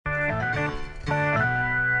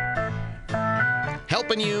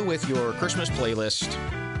helping you with your Christmas playlist.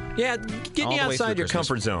 Yeah, getting you outside your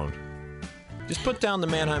comfort zone. Just put down the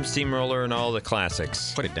Mannheim Steamroller and all the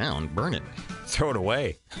classics. Put it down. Burn it. Throw it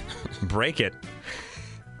away. Break it.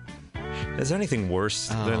 Is there anything worse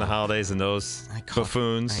during the holidays than those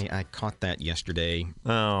buffoons? I caught that yesterday.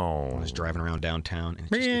 Oh. I was driving around downtown. And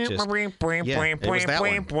it was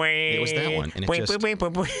that one. And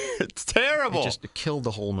it's terrible. It just killed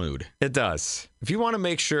the whole mood. It does. If you want to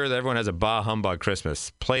make sure that everyone has a bah humbug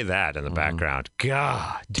Christmas, play that in the background.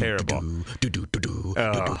 God, terrible.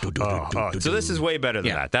 So this is way better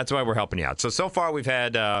than that. That's why we're helping you out. So far we've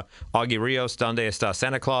had Augie Rios, Donde Está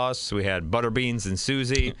Santa Claus. We had Butterbeans and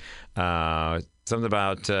Susie. Something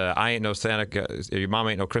about I Ain't No Santa, Your Mama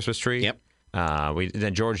Ain't No Christmas Tree. Yep.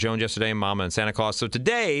 Then George Jones yesterday, Mama and Santa Claus. So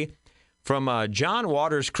today, from John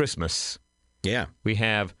Waters' Christmas, we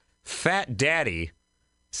have Fat Daddy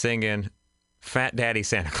singing Fat Daddy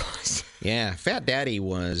Santa Claus. Yeah, Fat Daddy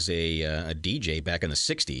was a DJ back in the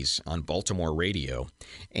 60s on Baltimore radio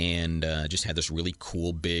and just had this really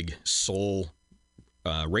cool big soul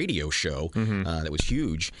radio show that was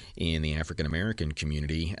huge in the African-American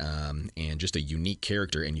community and just a unique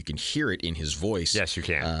character, and you can hear it in his voice. Yes, you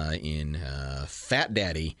can. In Fat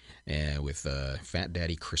Daddy with Fat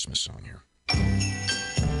Daddy Christmas song here.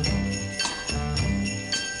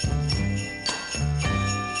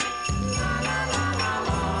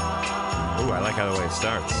 Ooh, I like how the way it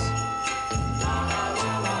starts.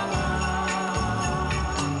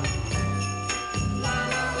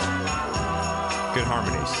 Good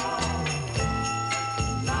harmonies.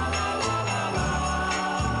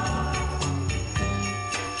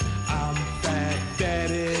 I'm Fat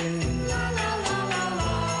Daddy.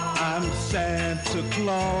 I'm Santa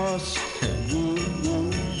Claus. Woo,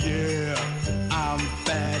 woo, yeah. I'm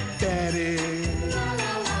Fat Daddy.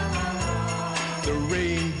 The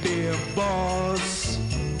reindeer boss.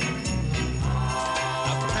 I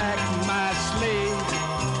packed my sleigh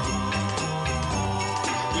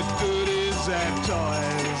with goodies and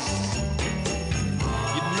toys.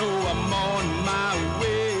 You know I'm on my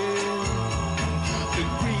way to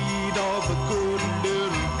greet all the good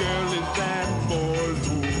little girlies and boys.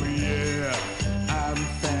 Oh yeah, I'm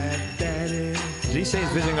Fat Daddy. Did he say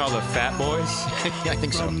he's visiting all the fat boys? Yeah, I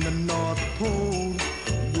think so. From the North Pole.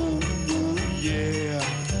 Woo, woo, yeah,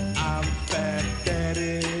 I'm Fat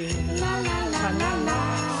Daddy.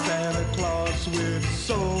 Santa Claus with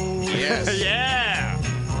soul. Yes. Yeah.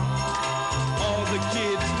 All the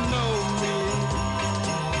kids know me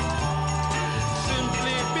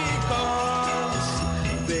simply because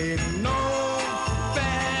they know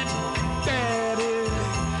Fat Daddy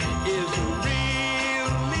is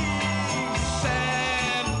really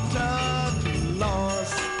Santa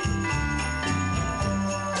Claus.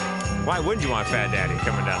 Why wouldn't you want Fat Daddy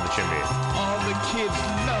coming down the chimney? All the kids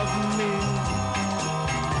love me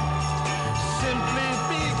simply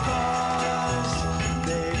because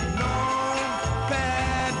they know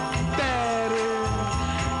Fat Daddy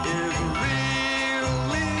is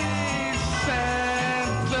really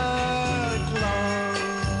Santa Claus.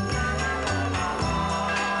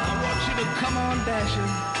 I want you to come on, Dasher.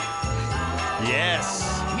 Yes.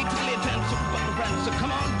 Meet the little dancer, Dancer.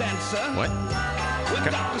 Come on, Dancer. What? We're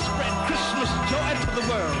about to spread Christmas joy to the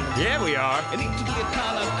world. Yeah, we are. And each little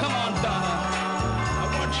Donna, come on, Donna. I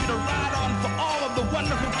want you to ride on for all of the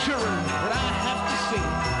wonderful children that I have to see.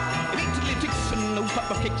 And each little Dixon, no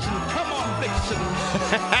Papa Kixon, come on, Vixen.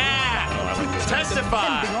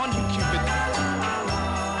 Testify. Depending on you, Cupid.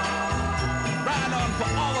 Ride on for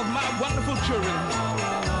all of my wonderful children.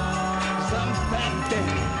 Some Fat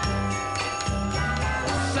Daddy.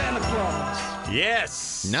 Santa Claus. Yes.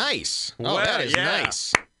 Nice. Well, that is yeah.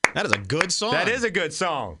 nice. That is a good song. That is a good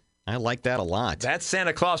song. I like that a lot. That's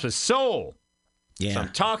Santa Claus with soul. Yeah. That's what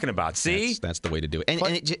I'm talking about. See? That's the way to do it. And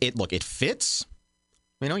it fits.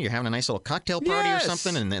 You know, you're having a nice little cocktail party or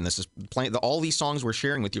something, and then this is playing. All these songs we're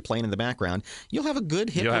sharing with you playing in the background. You'll have a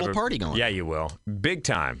good hit little party going. Yeah, you will. Big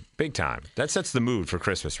time. Big time. That sets the mood for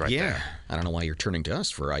Christmas right there. Yeah. I don't know why you're turning to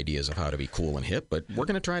us for ideas of how to be cool and hip, but we're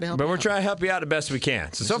going to try to help you out. But we're trying to help you out the best we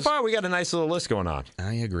can. So far, we got a nice little list going on.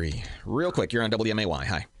 I agree. Real quick, you're on WMAY.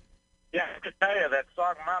 Hi. Yeah, I have to tell you, that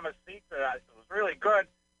song Mama's Secret was really good.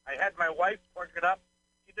 I had my wife work it up.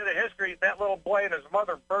 She did a history. That little boy and his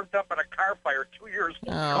mother burnt up in a car fire 2 years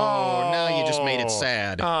ago. Oh, now you just made it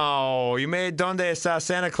sad. Oh, you made Donde Está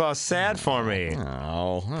Santa Claus sad for me.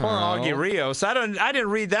 Oh. Poor Augie Rios. I didn't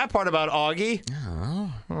read that part about Augie.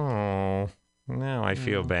 Oh, now I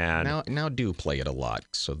feel bad. Now do play it a lot.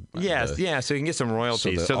 So Yes, so you can get some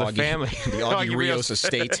royalties. So the family, the Augie Rios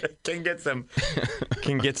estate can get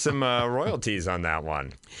some royalties on that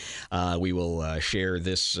one. We will share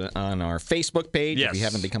this on our Facebook page. Yes. If you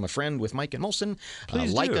haven't become a friend with Mike and Molson,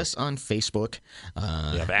 Please like do. us on Facebook.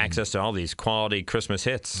 You have access to all these quality Christmas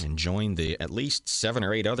hits. And join the at least 7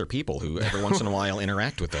 or 8 other people who every once in a while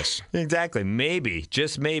interact with us. Exactly. Maybe,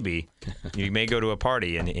 just maybe, you may go to a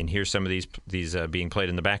party and hear some of these being played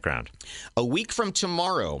in the background. A week from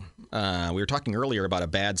tomorrow, we were talking earlier about a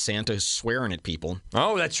bad Santa swearing at people.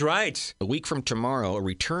 Oh, that's right. A week from tomorrow, a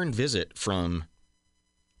return visit from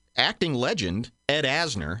acting legend Ed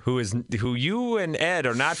Asner, who you and Ed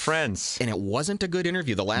are not friends. And it wasn't a good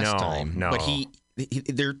interview the last time. No. But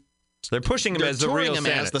they're pushing him as the real him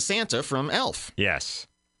Santa. as the Santa from Elf. Yes.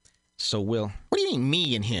 So what do you mean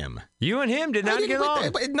me and him? You and him did not get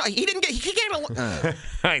along. No, he can't get along.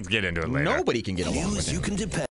 Let's get into it later. Nobody can get along with him. You can depend.